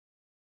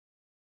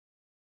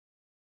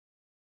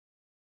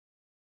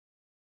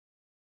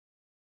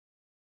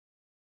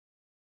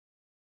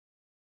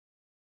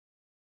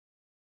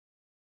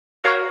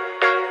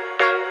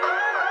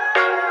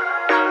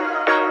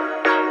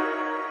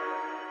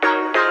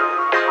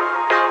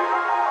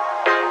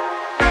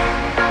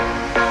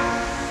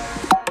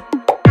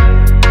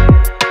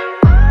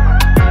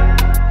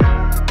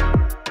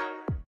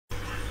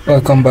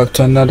Welcome back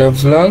to another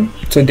vlog.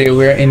 Today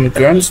we're in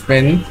Grand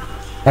Spin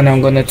and I'm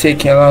gonna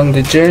take you along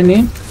the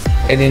journey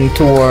heading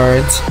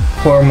towards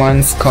Poor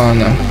Man's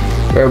Corner,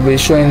 where I'll be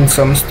showing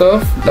some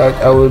stuff that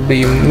I will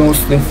be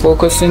mostly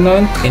focusing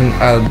on in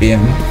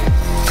Albion.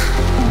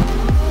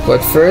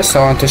 But first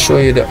I want to show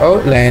you the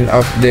outline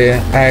of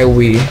the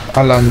highway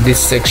along this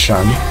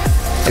section.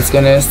 It's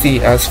gonna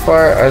see as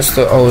far as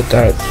to out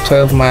at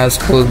 12 miles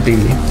per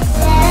day.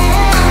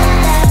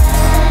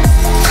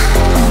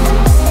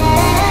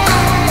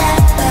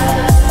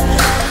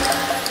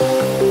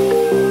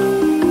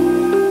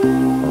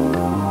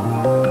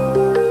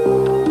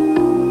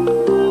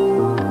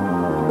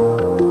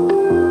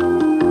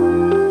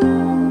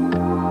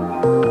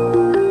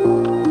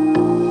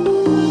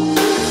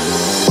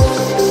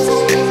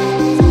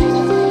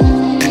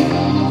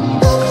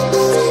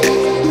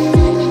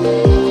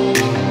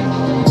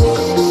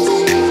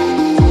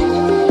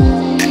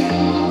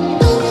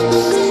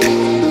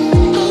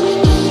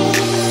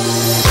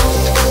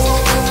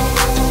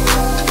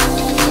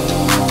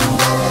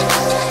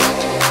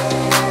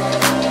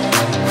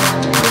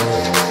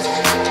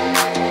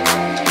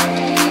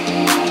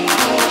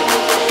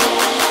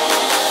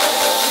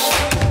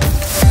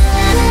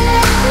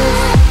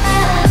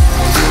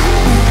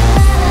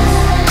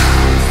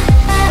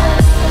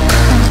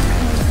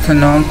 So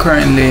now I'm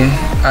currently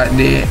at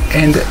the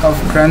end of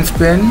Grand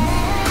Spin.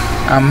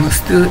 I'm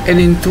still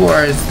heading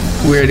towards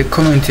where the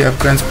community of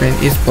Grand Spin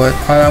is, but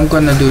all I'm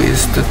gonna do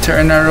is to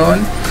turn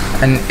around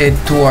and head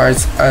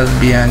towards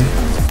Albion.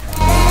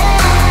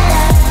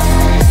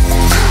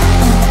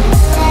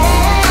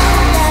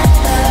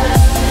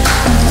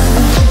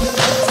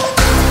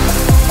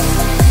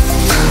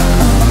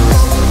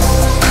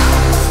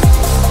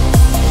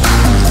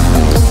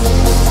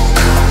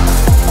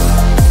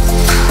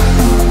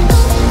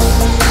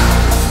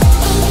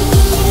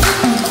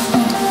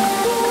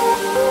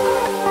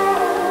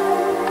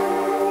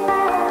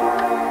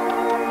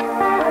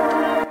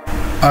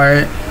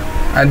 Or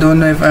I don't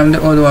know if I'm the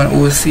only one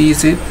who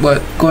sees it,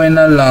 but going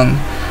along,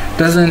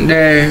 doesn't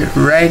the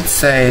right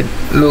side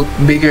look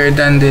bigger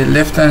than the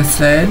left hand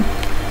side?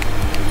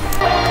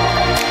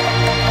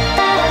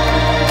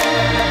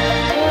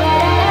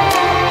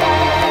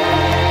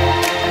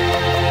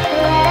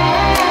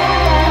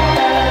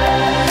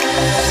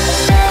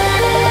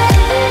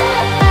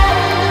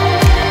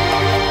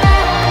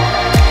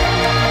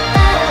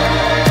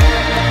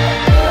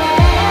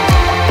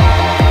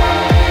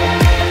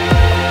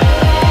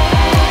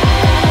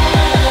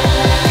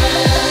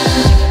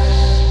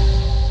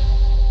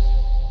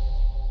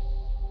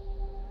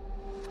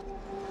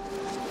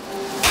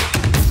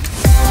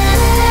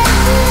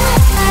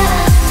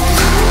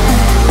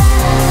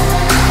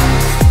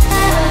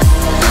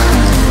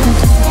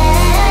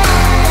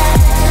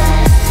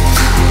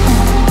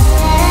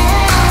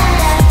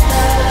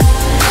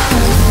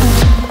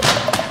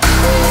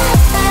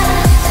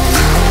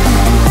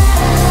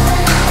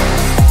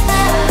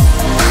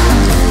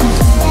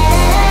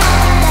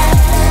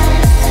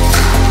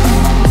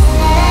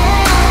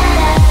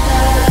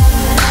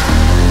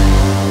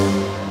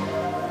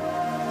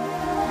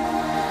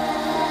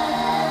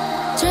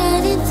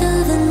 Driving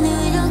through the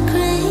New York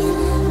rain,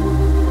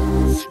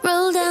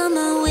 roll down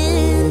my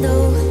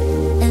window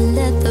and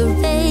let the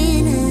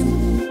rain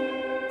in.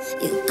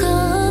 You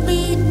call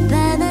me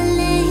by my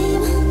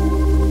name,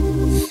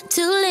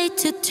 too late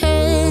to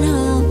turn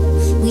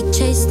home. We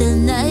chase the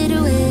night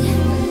away.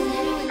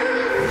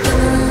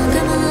 Come along,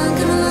 come along,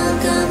 come along,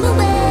 come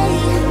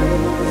away.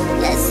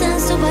 Let's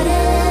dance to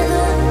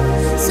whatever,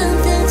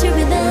 something to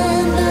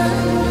remember.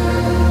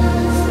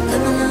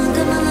 Come along,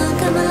 come along,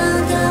 come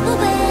along, come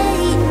away.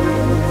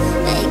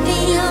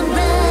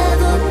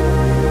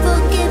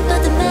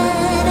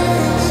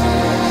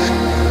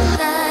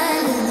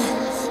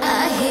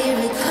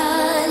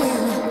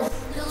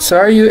 So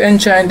are you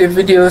enjoying the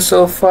video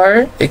so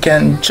far? You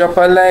can drop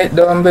a like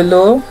down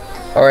below.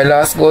 Our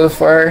last goal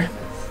for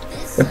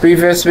the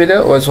previous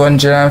video was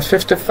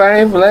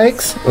 155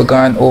 likes. We're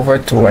going over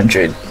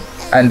 200,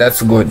 and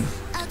that's good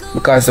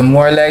because the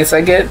more likes I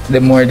get, the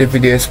more the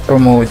video is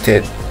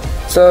promoted.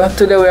 So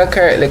today we are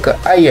currently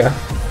higher,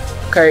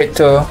 carried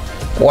to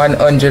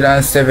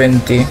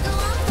 170.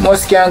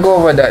 Most can go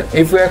over that.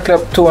 If we are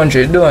club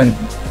 200, don't.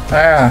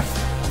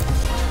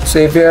 So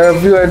if you're a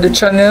viewer of the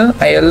channel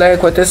and you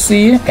like what you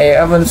see and you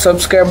haven't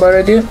subscribed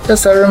already,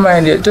 just a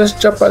reminder,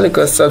 just drop a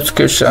little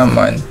subscription,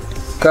 man,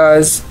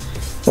 because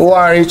we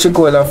want to reach a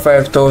goal of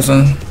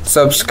 5,000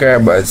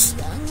 subscribers.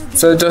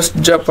 So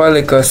just drop a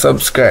little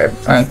subscribe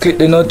and click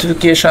the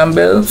notification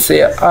bell so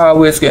you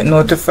always get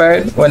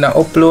notified when I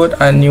upload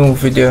a new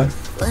video.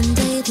 One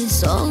day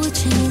this all will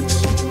change.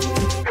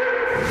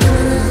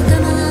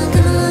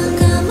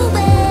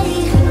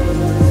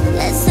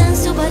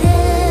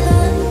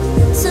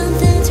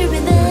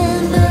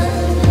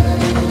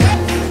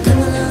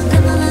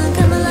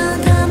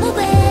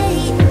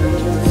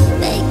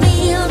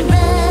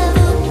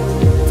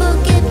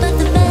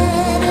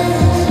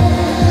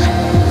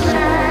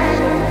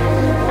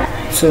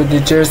 So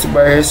the jersey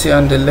barrier you see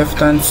on the left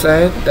hand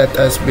side, that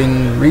has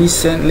been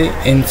recently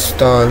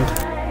installed.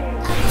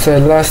 So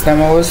last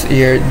time I was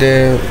here,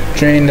 the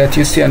drain that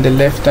you see on the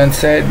left hand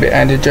side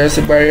behind the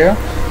jersey barrier,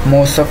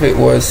 most of it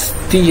was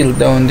steel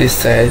down this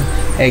side.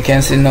 I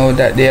can see now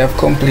that they have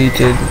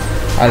completed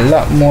a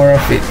lot more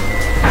of it,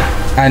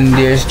 and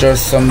there's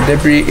just some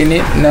debris in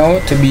it now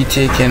to be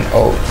taken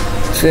out.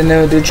 So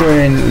now the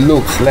drain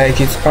looks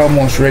like it's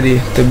almost ready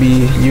to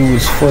be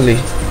used fully.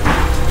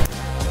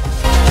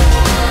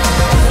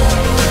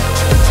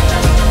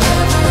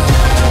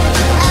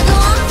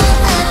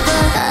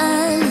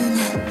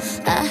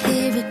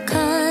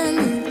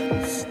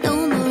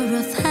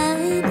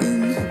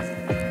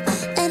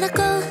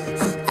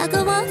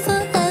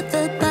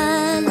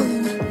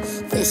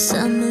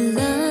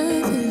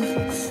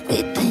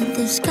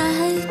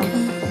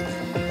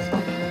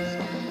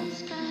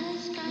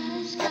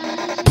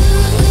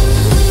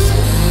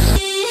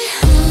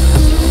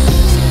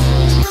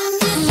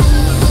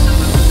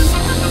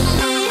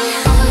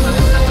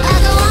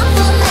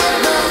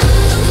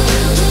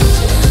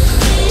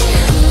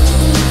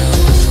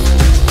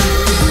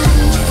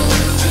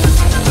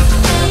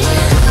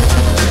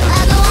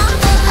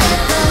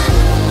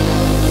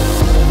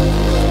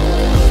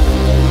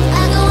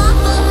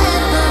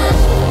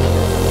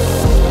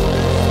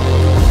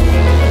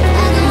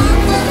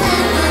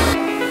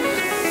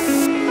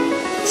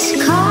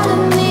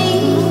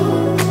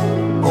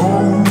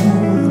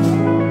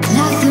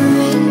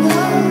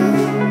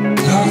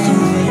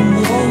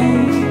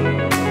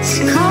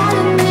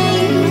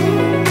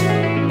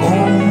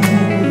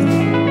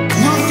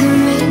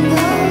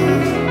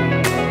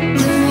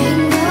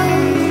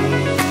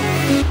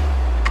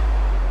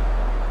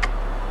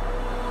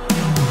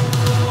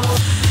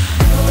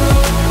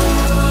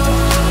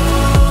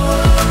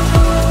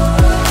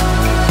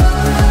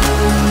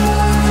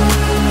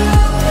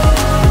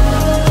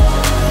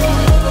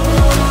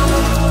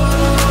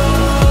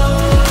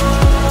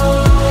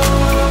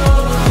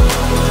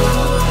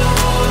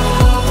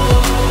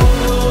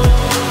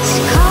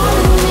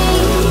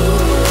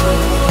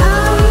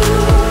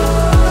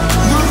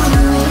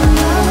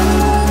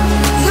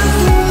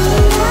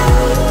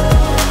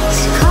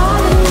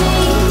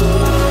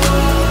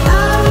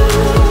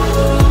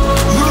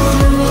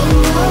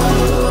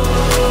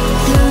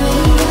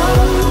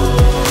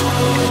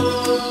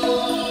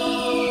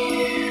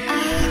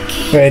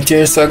 Right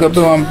here, so I got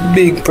one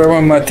big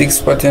problematic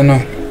spot, you know.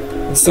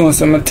 As soon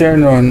as I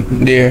turn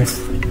around there,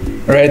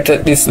 right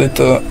at this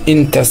little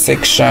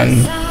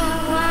intersection,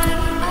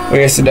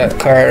 where you see that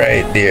car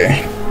right there.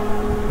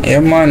 Yeah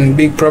man,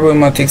 big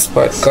problematic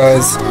spot,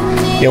 cause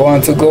you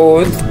want to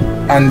go out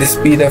and the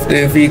speed of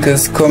the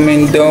vehicles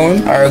coming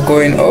down or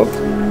going up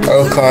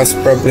will cause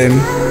problem.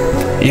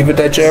 Even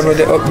the driver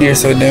they up there,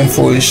 so them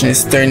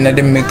foolishness turning at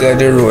the middle of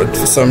the road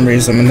for some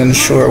reason. I'm not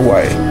sure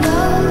why.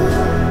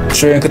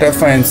 Sure, you could have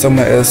find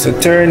somewhere else to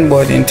turn,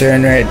 but in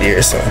turn right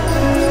there. So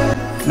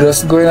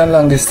just going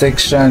along this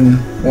section,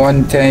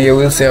 one time you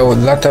will see a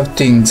lot of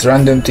things,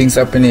 random things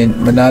happening.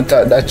 But I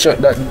thought that truck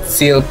that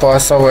sailed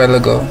past a while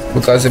ago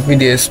because the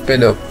video is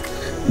sped up.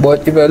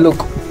 But if I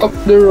look up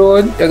the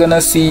road, you're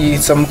gonna see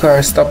some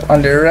cars stop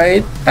on the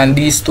right, and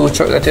these two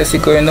trucks that you see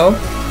going up,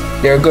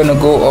 they're gonna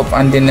go up,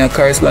 and then the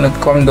car is gonna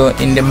come down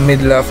in the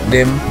middle of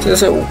them. So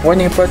there's one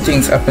heap of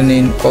things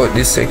happening out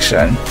this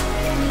section.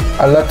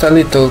 A lot of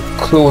little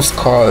close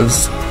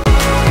calls.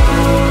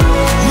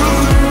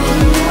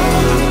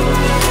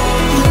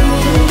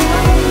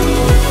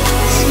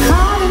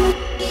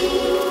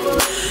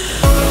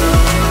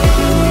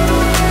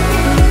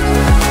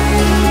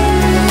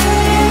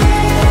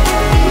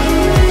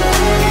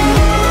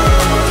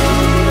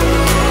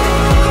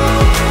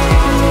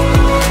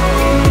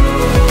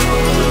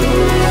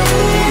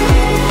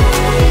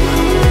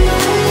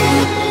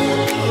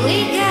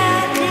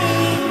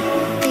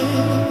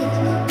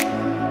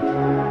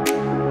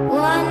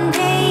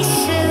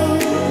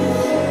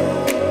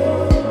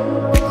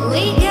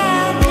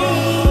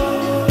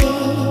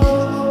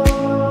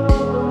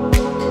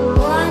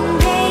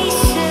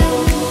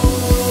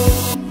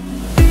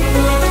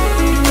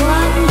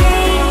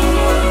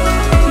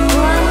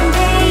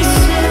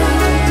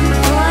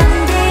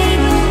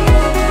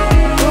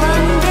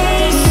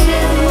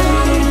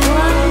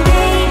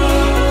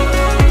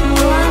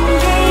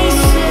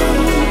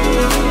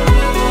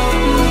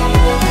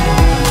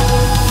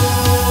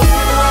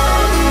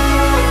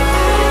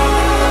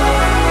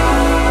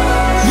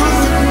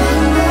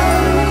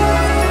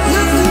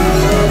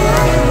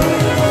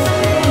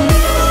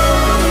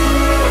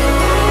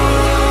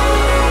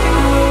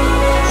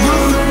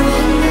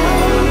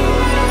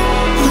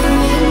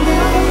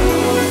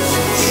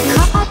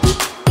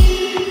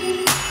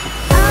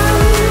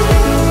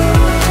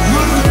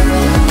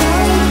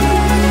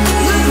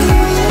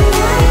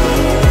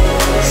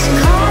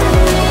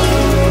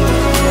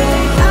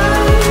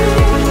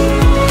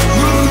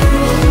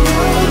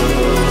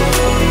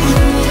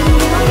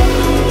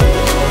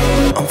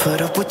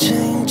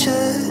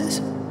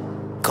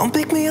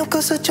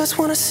 I just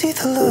wanna see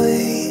the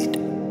light.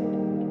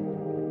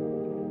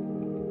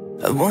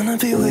 I wanna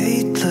be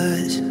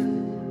weightless.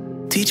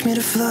 Teach me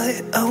to fly,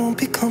 I won't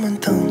be coming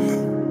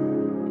down.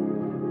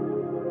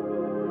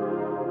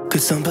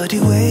 Could somebody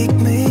wake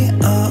me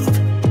up?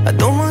 I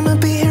don't wanna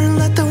be here and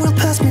let the world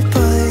pass me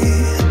by.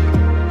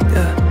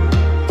 Yeah.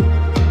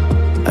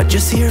 I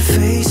just see her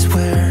face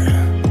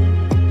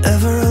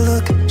wherever I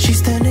look. She's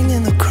standing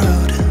in the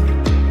crowd.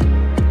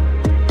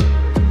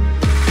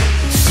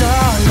 So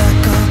let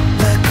go,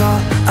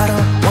 I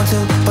don't want to,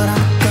 but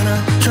I'm gonna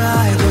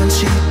try. When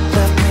she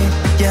left me,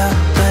 yeah,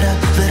 let a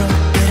little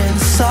get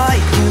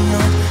inside. You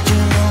know,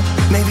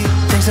 maybe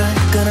things are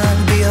gonna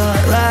be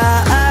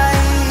alright.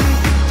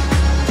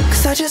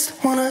 Cause I just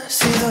wanna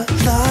see the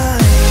light.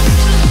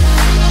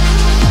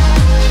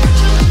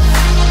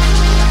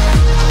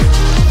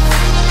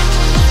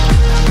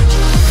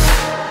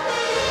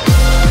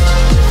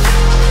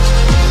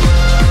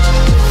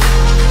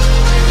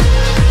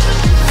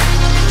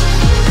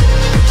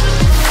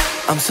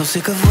 I'm so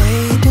sick of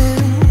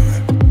waiting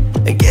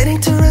and getting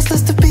too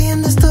restless to be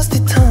in this dusty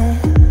town.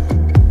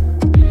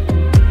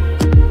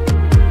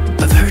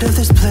 I've heard of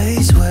this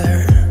place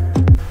where...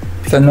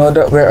 So now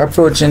that we're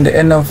approaching the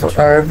end of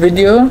our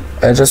video,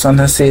 I just want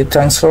to say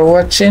thanks for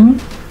watching,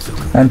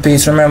 and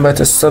please remember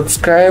to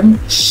subscribe,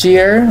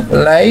 share,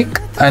 like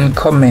and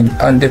comment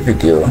on the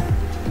video.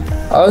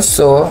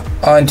 Also,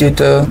 I want you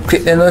to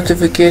click the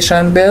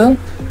notification bell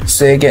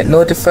so you get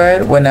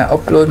notified when I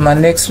upload my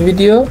next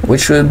video,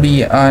 which will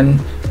be on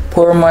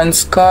Poor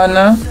Man's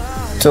Corner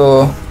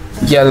to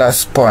Yellow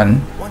Spawn,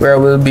 where I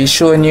will be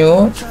showing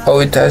you how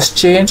it has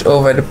changed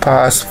over the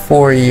past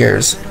 4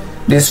 years.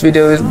 This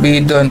video will be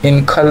done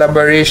in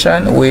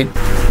collaboration with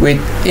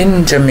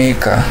In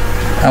Jamaica.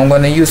 I'm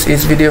gonna use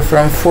his video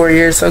from 4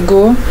 years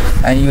ago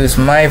and use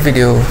my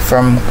video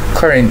from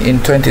current in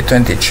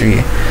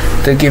 2023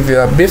 to give you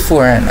a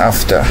before and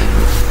after.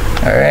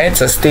 Alright,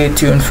 so stay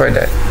tuned for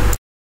that.